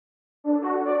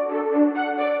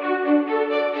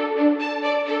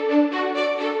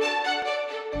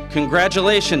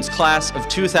Congratulations, class of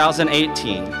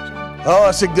 2018. Oh,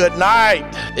 it's a good night,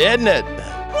 isn't it?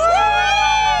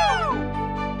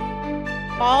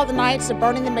 All the nights of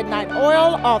burning the midnight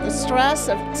oil, all the stress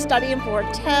of studying for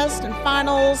tests and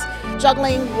finals,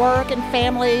 juggling work and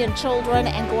family and children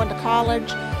and going to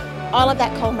college, all of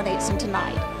that culminates in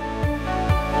tonight.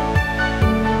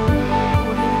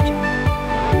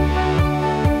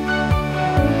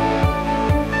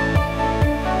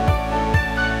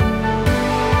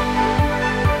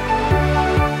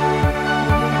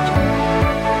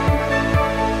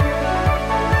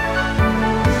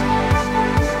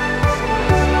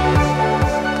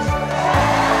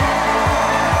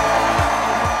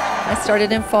 I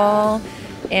started in fall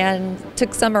and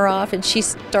took summer off, and she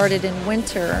started in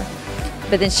winter,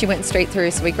 but then she went straight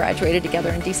through, so we graduated together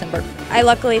in December. I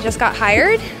luckily just got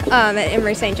hired at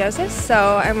Emory St. Joseph's,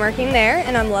 so I'm working there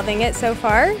and I'm loving it so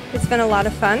far. It's been a lot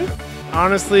of fun.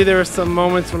 Honestly, there were some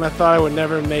moments when I thought I would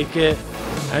never make it,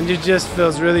 and it just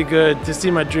feels really good to see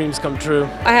my dreams come true.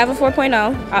 I have a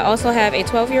 4.0. I also have a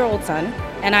 12-year-old son,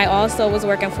 and I also was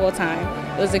working full-time.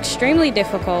 It was extremely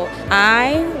difficult.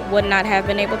 I would not have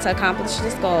been able to accomplish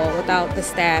this goal without the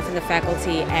staff and the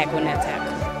faculty at Gwinnett Tech.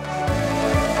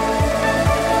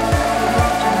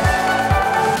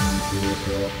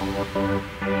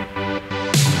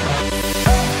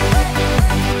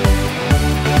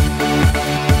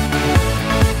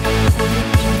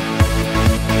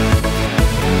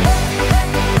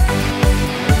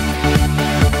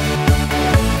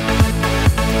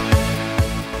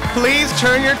 Please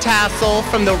turn your tassel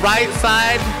from the right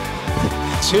side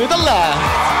to the left.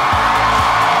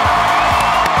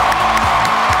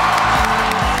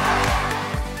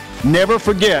 Never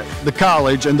forget the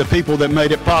college and the people that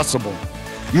made it possible.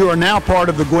 You are now part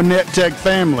of the Gwinnett Tech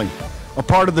family, a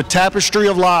part of the tapestry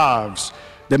of lives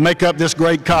that make up this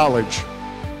great college.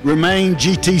 Remain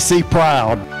GTC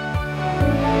proud.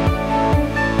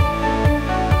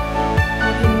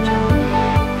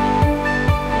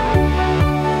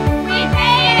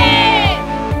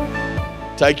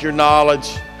 Take your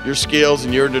knowledge, your skills,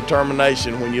 and your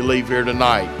determination when you leave here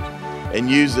tonight and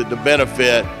use it to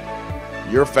benefit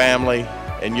your family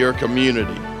and your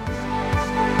community.